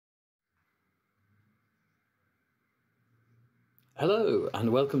Hello,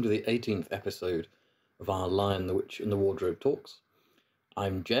 and welcome to the 18th episode of our Lion, the Witch and the Wardrobe talks.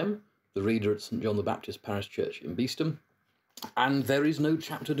 I'm Jem, the reader at St John the Baptist Parish Church in Beeston, and there is no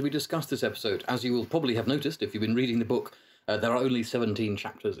chapter to be discussed this episode. As you will probably have noticed if you've been reading the book, there are only 17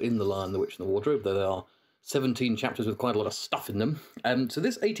 chapters in The Lion, the Witch and the Wardrobe, though there are 17 chapters with quite a lot of stuff in them. So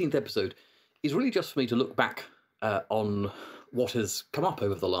this 18th episode is really just for me to look back on what has come up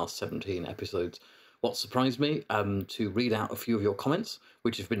over the last 17 episodes. What surprised me, to read out a few of your comments,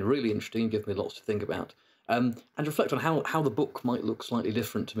 which have been really interesting, give me lots to think about, and reflect on how the book might look slightly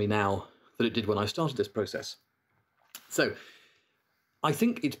different to me now than it did when I started this process. So, I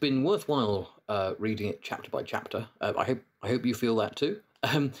think it's been worthwhile reading it chapter by chapter. I hope you feel that too.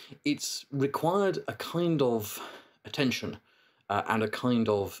 It's required a kind of attention and a kind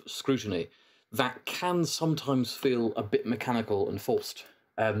of scrutiny that can sometimes feel a bit mechanical and forced.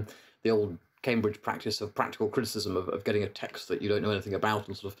 The old Cambridge practice of practical criticism of getting a text that you don't know anything about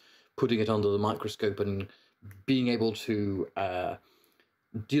and sort of putting it under the microscope and being able to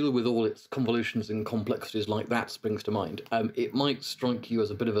deal with all its convolutions and complexities like that springs to mind. It might strike you as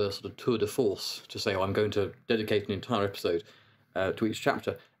a bit of a sort of tour de force to say, oh, I'm going to dedicate an entire episode to each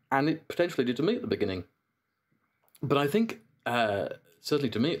chapter, and it potentially did to me at the beginning. But I think, certainly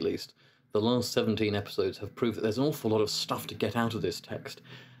to me at least, the last 17 episodes have proved that there's an awful lot of stuff to get out of this text,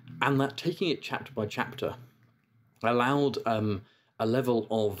 and that taking it chapter by chapter allowed a level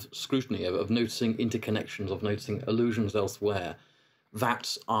of scrutiny, of noticing interconnections, of noticing allusions elsewhere,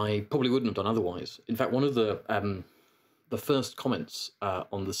 that I probably wouldn't have done otherwise. In fact, one of the first comments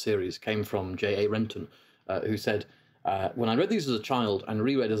on the series came from J.A. Renton, who said, when I read these as a child and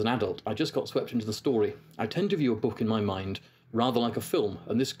reread as an adult, I just got swept into the story. I tend to view a book in my mind rather like a film,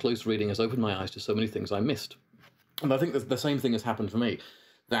 and this close reading has opened my eyes to so many things I missed. And I think that the same thing has happened for me,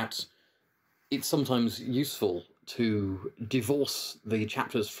 that it's sometimes useful to divorce the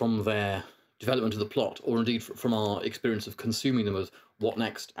chapters from their development of the plot, or indeed from our experience of consuming them as what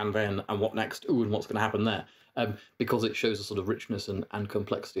next, and then, and what next, ooh, and what's going to happen there, because it shows a sort of richness and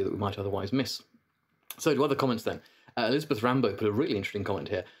complexity that we might otherwise miss. So to other comments then. Elizabeth Rambo put a really interesting comment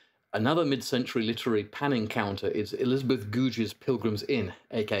here. Another mid-century literary pan-encounter is Elizabeth Googe's Pilgrim's Inn,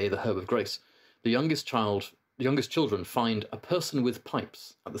 aka The Herb of Grace. The youngest children find a person with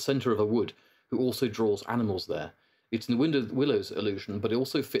pipes at the centre of a wood who also draws animals there. It's in the Willows illusion, but it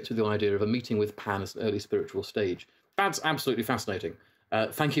also fits with the idea of a meeting with Pan as an early spiritual stage. That's absolutely fascinating.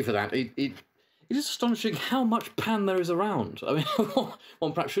 Thank you for that. It is astonishing how much Pan there is around. I mean,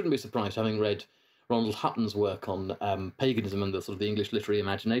 one perhaps shouldn't be surprised, having read Ronald Hutton's work on paganism and the sort of the English literary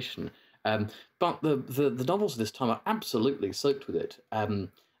imagination. But the novels of this time are absolutely soaked with it.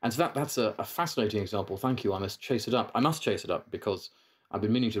 And so that's a fascinating example. Thank you. I must chase it up. I must chase it up because I've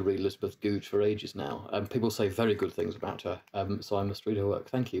been meaning to read Elizabeth Googe for ages now. People say very good things about her, so I must read her work.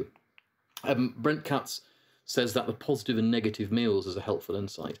 Thank you. Brent Katz says that the positive and negative meals is a helpful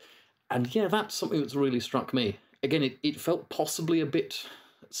insight. And yeah, that's something that's really struck me. Again, it felt possibly a bit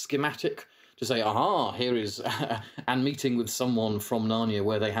schematic to say, aha, here is an meeting with someone from Narnia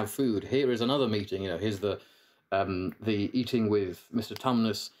where they have food. Here is another meeting, here's the eating with Mr.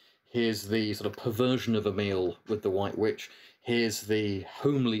 Tumnus. Here's the sort of perversion of a meal with the White Witch. Here's the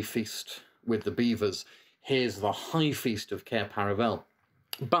homely feast with the beavers. Here's the high feast of Cair Paravel.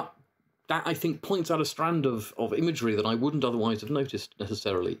 But that, I think, points out a strand of imagery that I wouldn't otherwise have noticed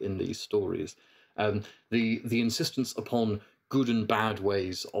necessarily in these stories. The insistence upon good and bad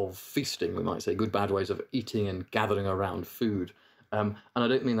ways of feasting, we might say, good, bad ways of eating and gathering around food. And I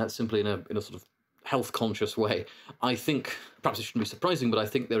don't mean that simply in a sort of health-conscious way. I think, perhaps it shouldn't be surprising, but I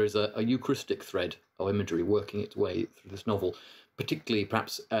think there is a Eucharistic thread of imagery working its way through this novel, particularly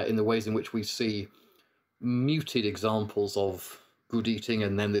perhaps in the ways in which we see muted examples of good eating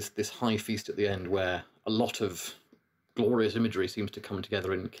and then this high feast at the end where a lot of glorious imagery seems to come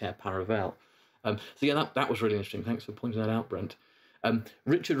together in Cair Paravel. So yeah, that was really interesting. Thanks for pointing that out, Brent.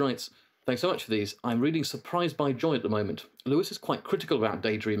 Richard writes, thanks so much for these. I'm reading Surprised by Joy at the moment. Lewis is quite critical about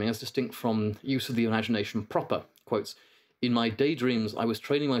daydreaming as distinct from use of the imagination proper. Quotes, in my daydreams, I was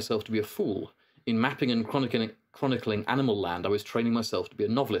training myself to be a fool. In mapping and chronicling animal land, I was training myself to be a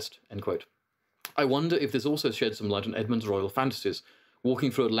novelist, end quote. I wonder if this also shed some light on Edmund's royal fantasies.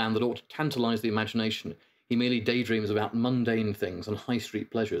 Walking through a land that ought to tantalise the imagination, he merely daydreams about mundane things and high street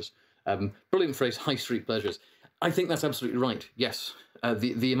pleasures. Brilliant phrase, high street pleasures. I think that's absolutely right, yes.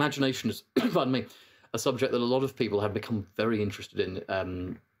 The imagination is, pardon me, a subject that a lot of people have become very interested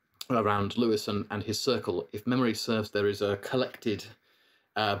in around Lewis and his circle. If memory serves, there is a collected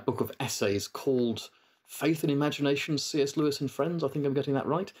book of essays called Faith and Imagination, C.S. Lewis and Friends, I think I'm getting that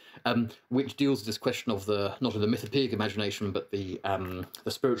right, which deals with this question of not of the mythopoeic imagination, but the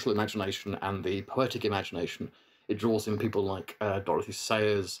spiritual imagination and the poetic imagination. It draws in people like Dorothy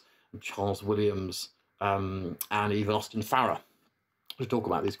Sayers, and Charles Williams, and even Austin Farrer to talk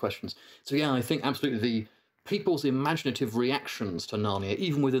about these questions. So yeah, I think absolutely the people's imaginative reactions to Narnia,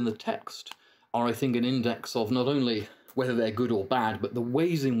 even within the text, are, I think, an index of not only whether they're good or bad, but the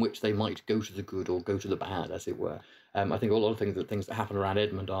ways in which they might go to the good or go to the bad, as it were. I think a lot of things that happen around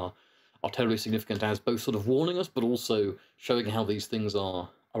Edmund are terribly significant as both sort of warning us, but also showing how these things are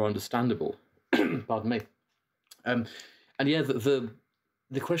understandable. Pardon me. And yeah, the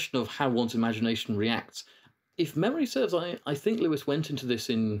question of how one's imagination reacts. If memory serves, I think Lewis went into this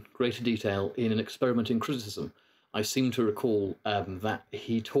in greater detail in An Experiment in Criticism. I seem to recall that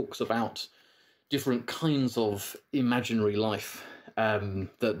he talks about different kinds of imaginary life,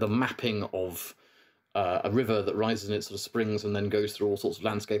 the mapping of a river that rises in its sort of springs and then goes through all sorts of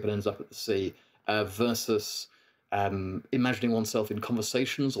landscape and ends up at the sea, versus imagining oneself in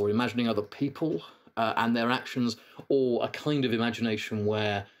conversations or imagining other people and their actions, or a kind of imagination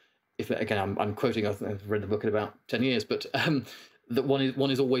where, if again I'm quoting, I've read the book in about 10 years, but that one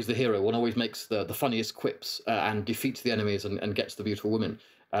is always the hero. One always makes the funniest quips and defeats the enemies and gets the beautiful women.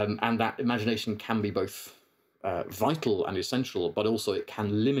 And that imagination can be both vital and essential, but also it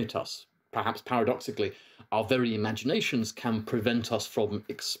can limit us. Perhaps paradoxically, our very imaginations can prevent us from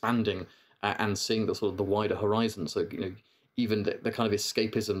expanding and seeing the sort of the wider horizon. So, you know, even the kind of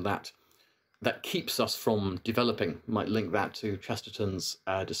escapism that keeps us from developing might link that to Chesterton's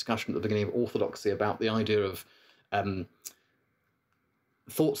discussion at the beginning of Orthodoxy about the idea of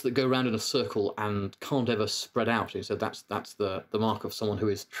thoughts that go around in a circle and can't ever spread out. He said that's the mark of someone who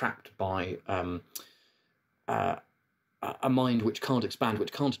is trapped by a mind which can't expand,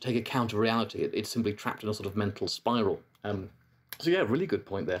 which can't take account of reality. It's simply trapped in a sort of mental spiral. So yeah, really good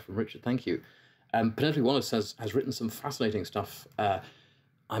point there from Richard. Thank you. Penelope Wallace has written some fascinating stuff.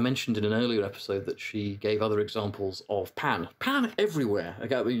 I mentioned in an earlier episode that she gave other examples of Pan everywhere.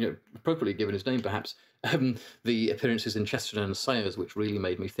 Appropriately given his name, perhaps. The appearances in Chesterton and Sayers, which really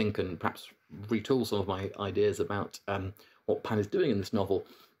made me think and perhaps retool some of my ideas about what Pan is doing in this novel.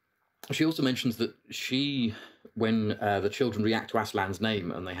 She also mentions that when the children react to Aslan's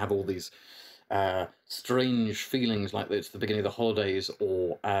name and they have all these strange feelings, like it's the beginning of the holidays,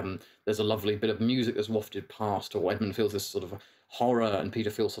 or there's a lovely bit of music that's wafted past, or Edmund feels this sort of horror and Peter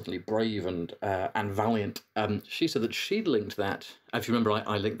feels suddenly brave and valiant. She said that she'd linked that, if you remember,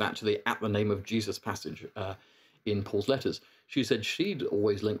 I linked that to the "At the Name of Jesus" passage in Paul's letters. She said she'd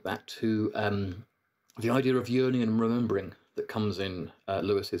always linked that to the idea of yearning and remembering that comes in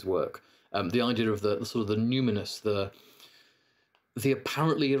Lewis's work. The idea of the sort of the numinous, the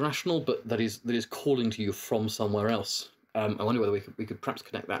apparently irrational, but that is calling to you from somewhere else. I wonder whether we could perhaps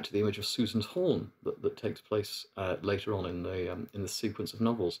connect that to the image of Susan's horn that takes place later on in the sequence of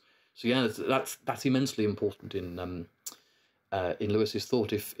novels. So yeah, that's immensely important in Lewis's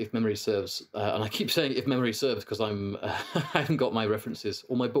thought, if memory serves. And I keep saying if memory serves because I haven't got my references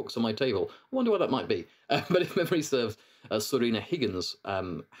or my books on my table. I wonder why that might be. But if memory serves, Serena Higgins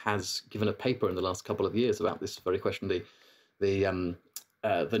has given a paper in the last couple of years about this very question: the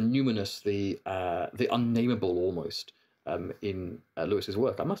numinous, the unnameable almost. In Lewis's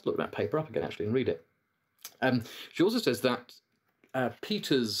work. I must look that paper up again, actually, and read it. She also says that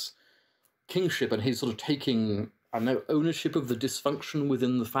Peter's kingship and his sort of taking, I don't know, ownership of the dysfunction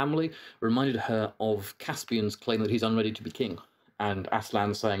within the family reminded her of Caspian's claim that he's unready to be king, and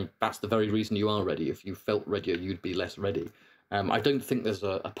Aslan saying, that's the very reason you are ready. If you felt readier, you'd be less ready. I don't think there's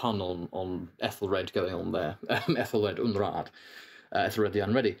a pun on Ethelred going on there. Ethelred Unrad, Ethelred the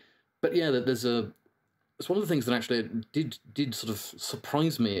Unready. But yeah, it's one of the things that actually did sort of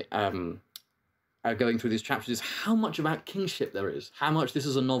surprise me going through these chapters is how much about kingship there is, how much this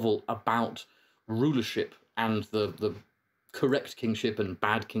is a novel about rulership and the correct kingship and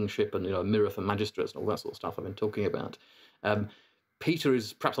bad kingship and, a mirror for magistrates and all that sort of stuff I've been talking about. Peter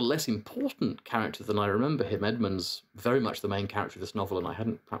is perhaps a less important character than I remember him. Edmund's very much the main character of this novel, and I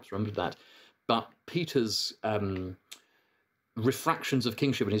hadn't perhaps remembered that. But Peter's refractions of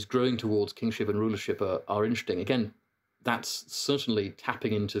kingship and his growing towards kingship and rulership are interesting. Again, that's certainly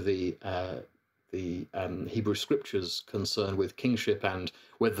tapping into the Hebrew scriptures concern with kingship and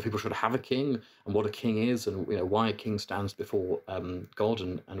whether people should have a king and what a king is and why a king stands before God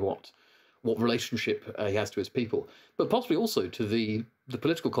and what relationship he has to his people, but possibly also to the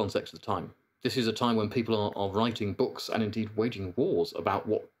political context of the time. This is a time when people are writing books and indeed waging wars about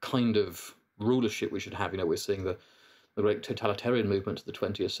what kind of rulership we should have. We're seeing the great totalitarian movement of the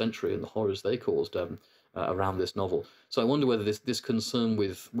 20th century and the horrors they caused. around this novel. So I wonder whether this concern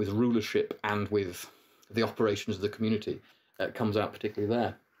with rulership and with the operations of the community comes out particularly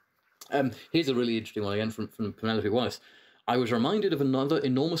there. Here's a really interesting one again from Penelope Weiss. I was reminded of another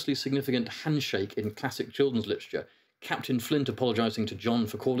enormously significant handshake in classic children's literature, Captain Flint apologising to John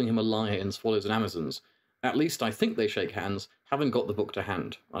for calling him a liar in Swallows and Amazons. At least I think they shake hands, having got the book to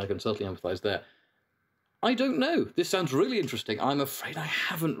hand. I can certainly empathise there. I don't know. This sounds really interesting. I'm afraid I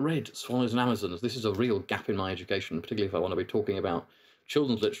haven't read Swallows and Amazons. This is a real gap in my education, particularly if I want to be talking about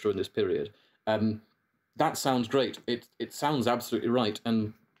children's literature in this period. That sounds great. It sounds absolutely right.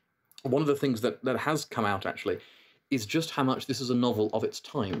 And one of the things that has come out, actually, is just how much this is a novel of its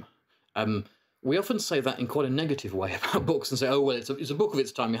time. We often say that in quite a negative way about books and say, oh, well, it's a book of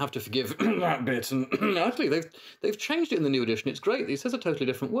its time, you have to forgive that bit. And actually, they've changed it in the new edition. It's great. It says a totally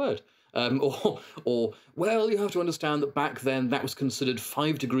different word. Or, well, you have to understand that back then that was considered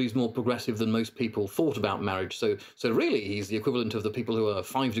 5 degrees more progressive than most people thought about marriage. So really, he's the equivalent of the people who are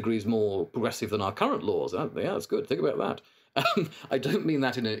 5 degrees more progressive than our current laws. Yeah, that's good. Think about that. I don't mean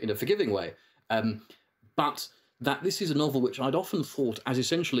that in a forgiving way. But that this is a novel which I'd often thought as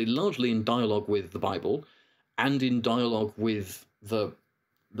essentially largely in dialogue with the Bible and in dialogue with the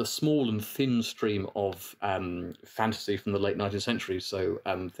small and thin stream of fantasy from the late 19th century, so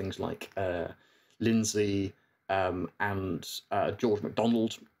things like Lindsay and George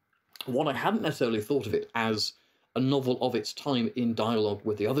MacDonald. What I hadn't necessarily thought of it as a novel of its time in dialogue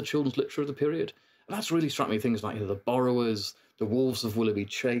with the other children's literature of the period. And that's really struck me, things like The Borrowers, The Wolves of Willoughby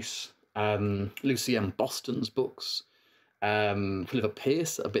Chase, Lucy M. Boston's books, Philippa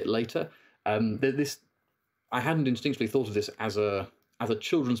Pearce a bit later. I hadn't instinctively thought of this as a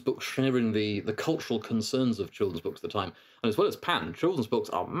children's book sharing the cultural concerns of children's books at the time. And as well as Pan, children's books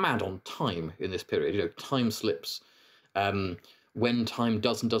are mad on time in this period. You know, time slips, when time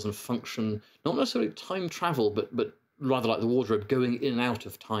does and doesn't function, not necessarily time travel, but rather like the wardrobe, going in and out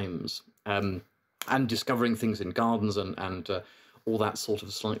of times, and discovering things in gardens and all that sort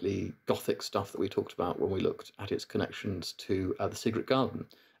of slightly gothic stuff that we talked about when we looked at its connections to The Secret Garden.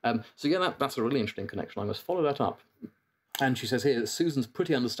 So yeah, that's a really interesting connection. I must follow that up. And she says here, Susan's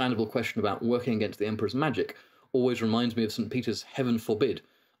pretty understandable question about working against the Emperor's magic always reminds me of St. Peter's Heaven Forbid,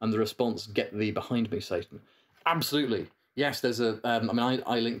 and the response, get thee behind me, Satan. Absolutely. Yes, there's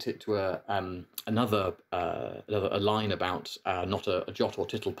I linked it to another line about not a jot or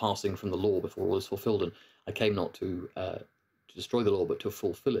tittle passing from the law before all is fulfilled, and I came not to destroy the law, but to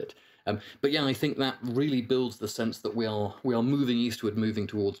fulfill it. But yeah, I think that really builds the sense that we are moving eastward, moving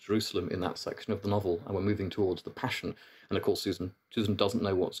towards Jerusalem in that section of the novel, and we're moving towards the Passion. And of course, Susan doesn't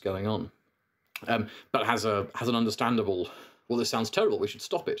know what's going on, but has an understandable, well, this sounds terrible, we should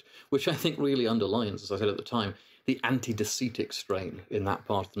stop it, which I think really underlines, as I said at the time, the anti-Docetic strain in that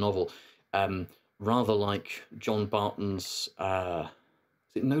part of the novel. Rather like John Barton's,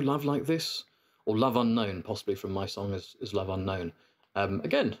 is it No Love Like This? Or Love Unknown, possibly from My Song is Love Unknown.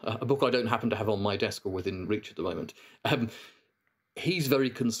 Again, a book I don't happen to have on my desk or within reach at the moment. He's very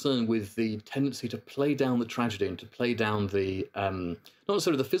concerned with the tendency to play down the tragedy and to play down the, not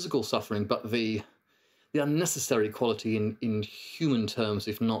necessarily the physical suffering, but the unnecessary quality in human terms,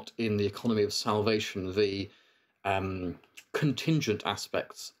 if not in the economy of salvation, the contingent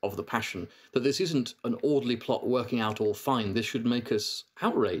aspects of the Passion, that this isn't an orderly plot working out all fine. This should make us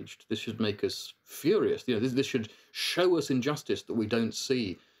outraged. This should make us furious. You know, this should show us injustice that we don't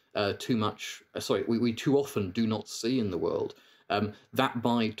see too much. We too often do not see in the world. That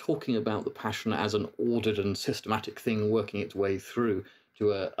by talking about the Passion as an ordered and systematic thing working its way through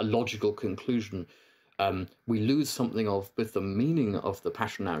to a logical conclusion, we lose something of both the meaning of the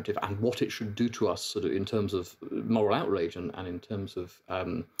Passion narrative and what it should do to us, sort of in terms of moral outrage and in terms of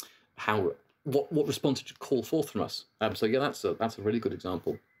what response it should call forth from us. So yeah, that's a really good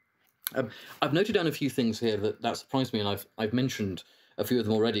example. I've noted down a few things here that surprised me, and I've mentioned a few of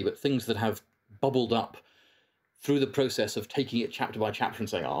them already, but things that have bubbled up through the process of taking it chapter by chapter and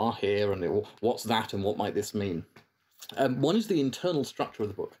saying, here, and what's that, and what might this mean? One is the internal structure of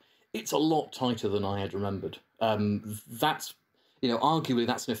the book. It's a lot tighter than I had remembered. That's, arguably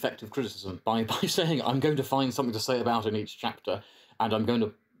that's an effective criticism by saying I'm going to find something to say about in each chapter, and I'm going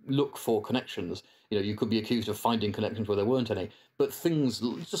to look for connections. You could be accused of finding connections where there weren't any, but things,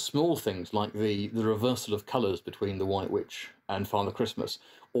 just small things like the reversal of colours between the White Witch and Father Christmas,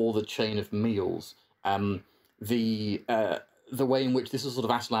 or the chain of meals, the way in which this is sort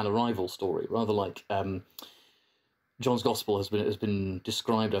of Aslan arrival story, rather like John's Gospel has been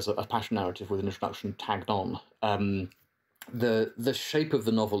described as a Passion narrative with an introduction tagged on. The shape of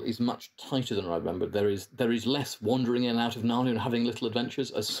the novel is much tighter than I remembered. There is less wandering in and out of Narnia and having little adventures.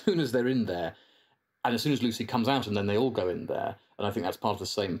 As soon as they're in there, And as soon as Lucy comes out and then they all go in there, and I think that's part of the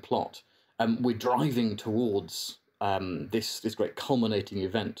same plot, we're driving towards this great culminating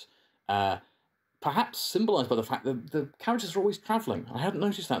event, perhaps symbolised by the fact that the characters are always travelling. I hadn't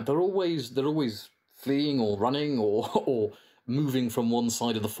noticed that. They're always fleeing or running or or moving from one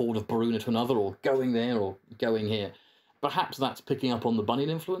side of the ford of Baruna to another, or going there or going here. Perhaps that's picking up on the Bunyan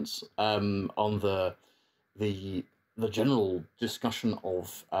influence, on the general discussion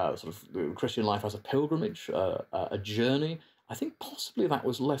of sort of Christian life as a pilgrimage, a journey. I think possibly that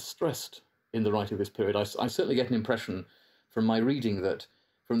was less stressed in the writing of this period. I certainly get an impression from my reading that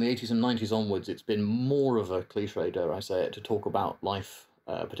from the 80s and 90s onwards, it's been more of a cliche, dare I say it, to talk about life,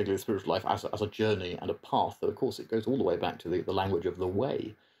 particularly spiritual life, as a journey and a path. Though, of course, it goes all the way back to the language of the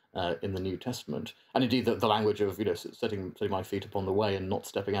way in the New Testament, and indeed the language of setting my feet upon the way and not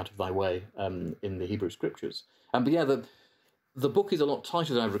stepping out of thy way in the Hebrew Scriptures. But yeah, the book is a lot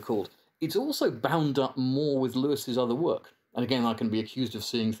tighter than I've recalled. It's also bound up more with Lewis's other work. And again, I can be accused of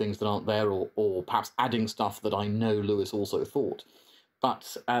seeing things that aren't there, or perhaps adding stuff that I know Lewis also thought.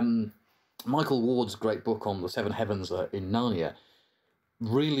 But Michael Ward's great book on the Seven Heavens in Narnia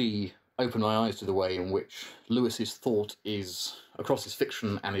really opened my eyes to the way in which Lewis's thought is, across his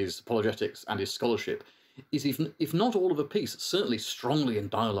fiction and his apologetics and his scholarship, is, if not all of a piece, certainly strongly in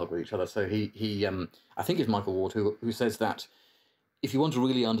dialogue with each other. So he I think it's Michael Ward who says that if you want to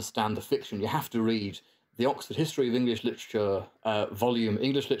really understand the fiction, you have to read the Oxford History of English Literature volume,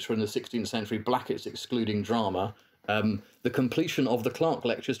 English Literature in the 16th Century, brackets excluding drama, the completion of the Clark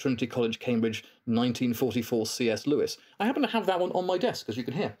Lectures, Trinity College, Cambridge, 1944, C.S. Lewis. I happen to have that one on my desk, as you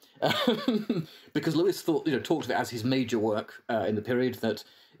can hear, because Lewis talked of it as his major work in the period, that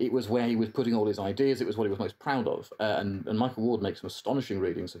it was where he was putting all his ideas, it was what he was most proud of, and Michael Ward makes some astonishing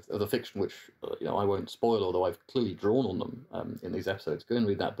readings of the fiction, which I won't spoil, although I've clearly drawn on them in these episodes. Go and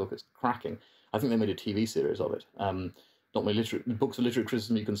read that book; it's cracking. I think they made a TV series of it. Not many books of literary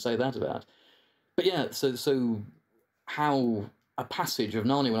criticism you can say that about. But yeah, so how a passage of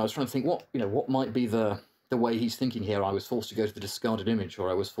Narnia, when I was trying to think what might be the way he's thinking here, I was forced to go to the discarded image, or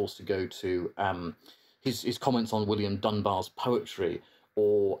I was forced to go to his comments on William Dunbar's poetry,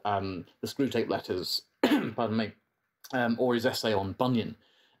 or the Screwtape Letters, pardon me, or his essay on Bunyan.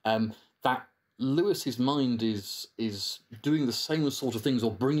 That Lewis's mind is doing the same sort of things,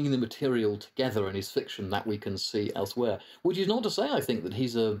 or bringing the material together in his fiction that we can see elsewhere. Which is not to say, I think, that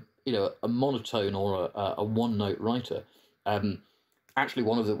he's a monotone or a one-note writer. Actually,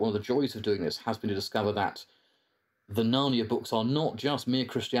 one of the joys of doing this has been to discover that the Narnia books are not just mere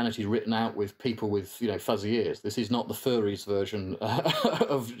Christianity written out with people with fuzzy ears. This is not the furries version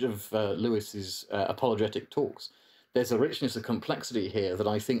of Lewis's apologetic talks. There's a richness, a complexity here that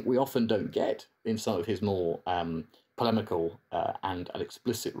I think we often don't get in some of his more polemical and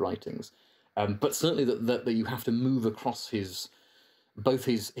explicit writings. But certainly that you have to move across both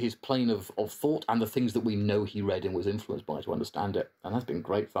his plane of thought and the things that we know he read and was influenced by to understand it. And that's been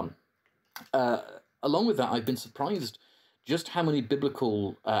great fun. Along with that, I've been surprised just how many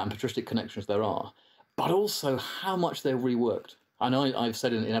biblical and patristic connections there are, but also how much they're reworked. I know I've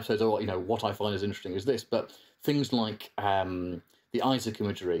said in episodes, what I find as interesting is this, but things like the Isaac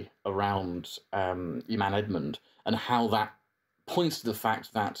imagery around Iman Edmund, and how that points to the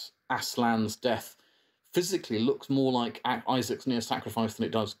fact that Aslan's death physically looks more like Isaac's near sacrifice than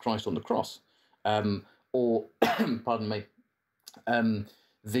it does Christ on the cross. Or, pardon me,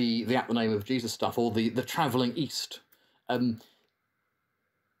 the At the Name of Jesus stuff, or the travelling east.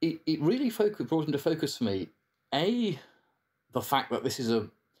 It really brought into focus for me, the fact that this is a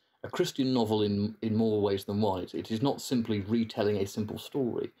Christian novel in more ways than one. It is not simply retelling a simple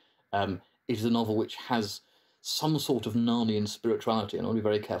story. It is a novel which has some sort of Narnian spirituality, and I'll be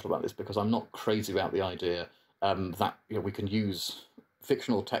very careful about this because I'm not crazy about the idea that we can use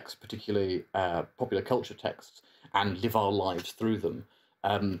fictional texts, particularly popular culture texts, and live our lives through them.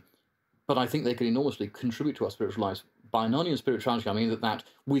 But I think they can enormously contribute to our spiritual lives. By Narnian spirituality, I mean that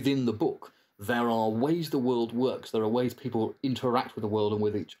within the book, there are ways the world works, there are ways people interact with the world and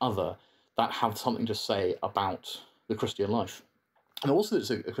with each other that have something to say about the Christian life. And also it's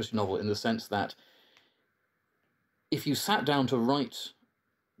a Christian novel in the sense that if you sat down to write,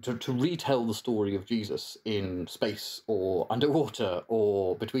 to retell the story of Jesus in space or underwater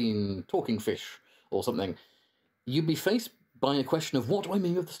or between talking fish or something, you'd be faced by a question of, what do I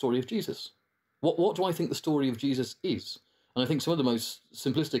mean of the story of Jesus? What do I think the story of Jesus is? And I think some of the most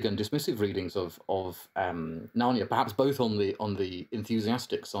simplistic and dismissive readings of Narnia, perhaps both on the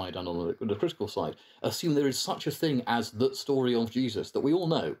enthusiastic side and on the critical side, assume there is such a thing as the story of Jesus that we all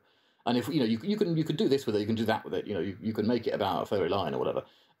know. And if you can do this with it, you can do that with it. You can make it about a fairy lion or whatever.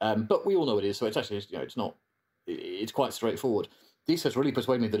 But we all know it is, so it's actually, it's not, it's quite straightforward. This has really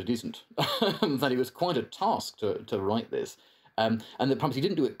persuaded me that it isn't, that it was quite a task to write this, and that perhaps he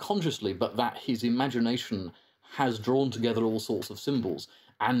didn't do it consciously, but that his imagination has drawn together all sorts of symbols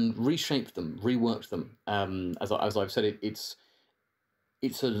and reshaped them, reworked them. As I've said, it's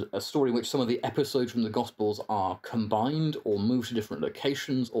a story in which some of the episodes from the Gospels are combined or moved to different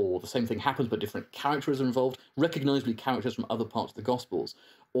locations, or the same thing happens but different characters are involved, recognisably characters from other parts of the Gospels,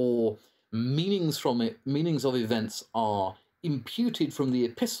 or meanings of events are imputed from the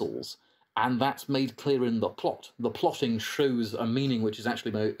epistles, and that's made clear in the plot. The plotting shows a meaning which is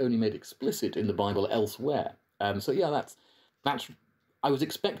actually only made explicit in the Bible elsewhere. So yeah, that's. I was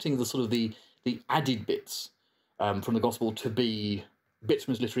expecting the sort of the added bits from the Gospel to be bits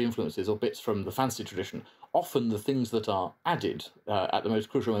from his literary influences or bits from the fantasy tradition. Often the things that are added at the most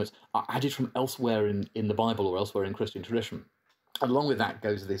crucial moments are added from elsewhere in the Bible or elsewhere in Christian tradition. And along with that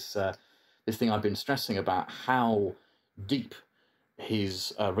goes this this thing I've been stressing about how deep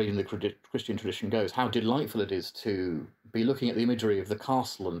his reading the Christian tradition goes, how delightful it is to be looking at the imagery of the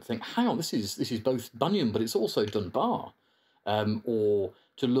castle and think, hang on, this is both Bunyan, but it's also Dunbar. Or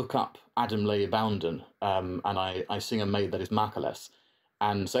to look up Adam Lay Bounden, and I sing a maid that is Marcellus,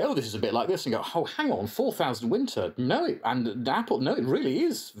 and say, oh, this is a bit like this, and go, oh, hang on, 4,000 Winter, no, and Apple, no, it really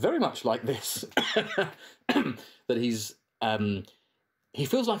is very much like this. That he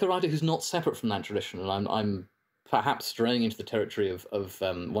feels like a writer who's not separate from that tradition, and I'm perhaps straying into the territory of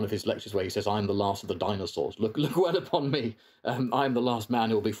one of his lectures where he says, I'm the last of the dinosaurs, look well upon me, I'm the last man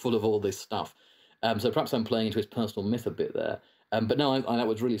who will be full of all this stuff. So perhaps I'm playing into his personal myth a bit there. But no, that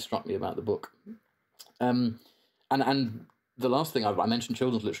was really struck me about the book. And the last thing, I mentioned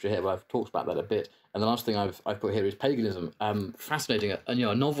children's literature here, but I've talked about that a bit. And the last thing I've put here is paganism. Fascinating, and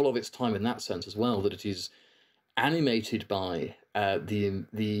a novel of its time in that sense as well, that it is animated by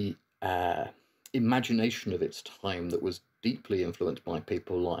the imagination of its time that was deeply influenced by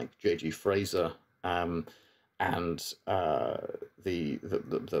people like J.G. Fraser and the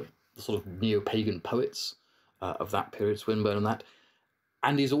sort of neo-pagan poets of that period, Swinburne and that,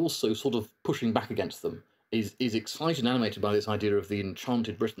 and is also sort of pushing back against them, is excited and animated by this idea of the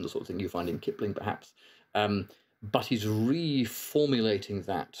enchanted Britain, the sort of thing you find in Kipling perhaps, but is reformulating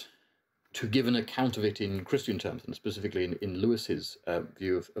that to give an account of it in Christian terms, and specifically in Lewis's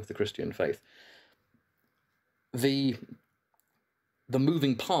view of the Christian faith. The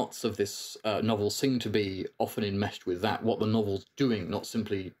moving parts of this novel seem to be often enmeshed with that, what the novel's doing, not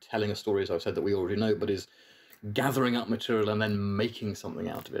simply telling a story, as I've said, that we already know, but is gathering up material and then making something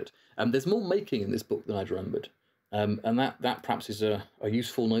out of it. There's more making in this book than I'd remembered, and that perhaps is a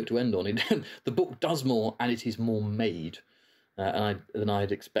useful note to end on. The book does more, and it is more made than I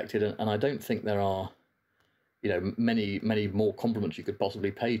had expected, and I don't think there are many more compliments you could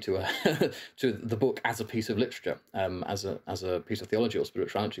possibly pay to to the book as a piece of literature, as a piece of theology or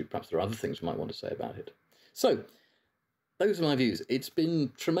spirituality. Perhaps there are other things you might want to say about it. So those are my views. It's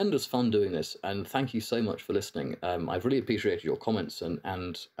been tremendous fun doing this, and thank you so much for listening. I've really appreciated your comments,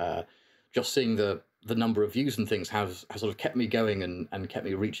 and just seeing the number of views and things has sort of kept me going and kept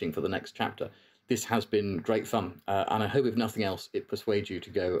me reaching for the next chapter. This has been great fun, and I hope, if nothing else, it persuades you to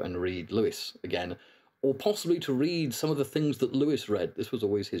go and read Lewis again, or possibly to read some of the things that Lewis read. This was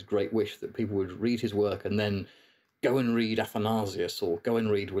always his great wish, that people would read his work and then go and read Athanasius, or go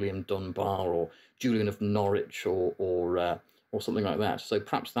and read William Dunbar, or Julian of Norwich, or something like that. So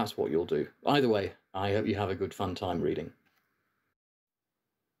perhaps that's what you'll do. Either way, I hope you have a good fun time reading.